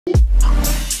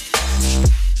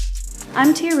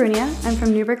I'm Tia Runia, I'm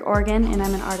from Newburgh, Oregon, and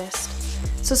I'm an artist.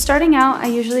 So starting out, I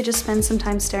usually just spend some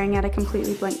time staring at a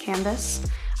completely blank canvas.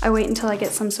 I wait until I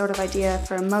get some sort of idea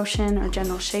for a motion or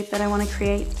general shape that I want to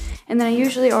create, and then I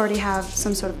usually already have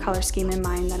some sort of color scheme in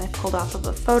mind that I've pulled off of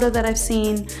a photo that I've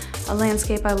seen, a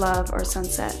landscape I love, or a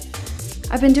sunset.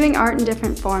 I've been doing art in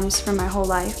different forms for my whole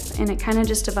life, and it kind of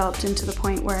just developed into the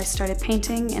point where I started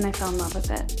painting and I fell in love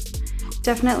with it.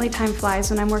 Definitely time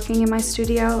flies when I'm working in my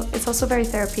studio. It's also very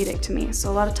therapeutic to me, so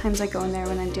a lot of times I go in there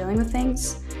when I'm dealing with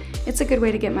things. It's a good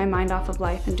way to get my mind off of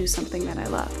life and do something that I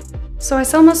love. So I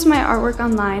sell most of my artwork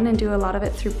online and do a lot of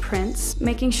it through prints.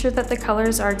 Making sure that the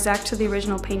colors are exact to the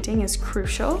original painting is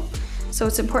crucial, so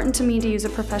it's important to me to use a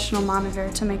professional monitor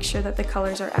to make sure that the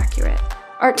colors are accurate.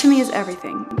 Art to me is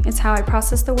everything. It's how I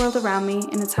process the world around me,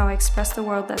 and it's how I express the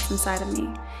world that's inside of me.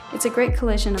 It's a great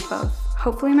collision of both.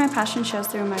 Hopefully my passion shows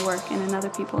through in my work and other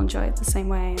people enjoy it the same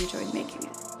way I enjoyed making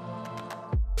it.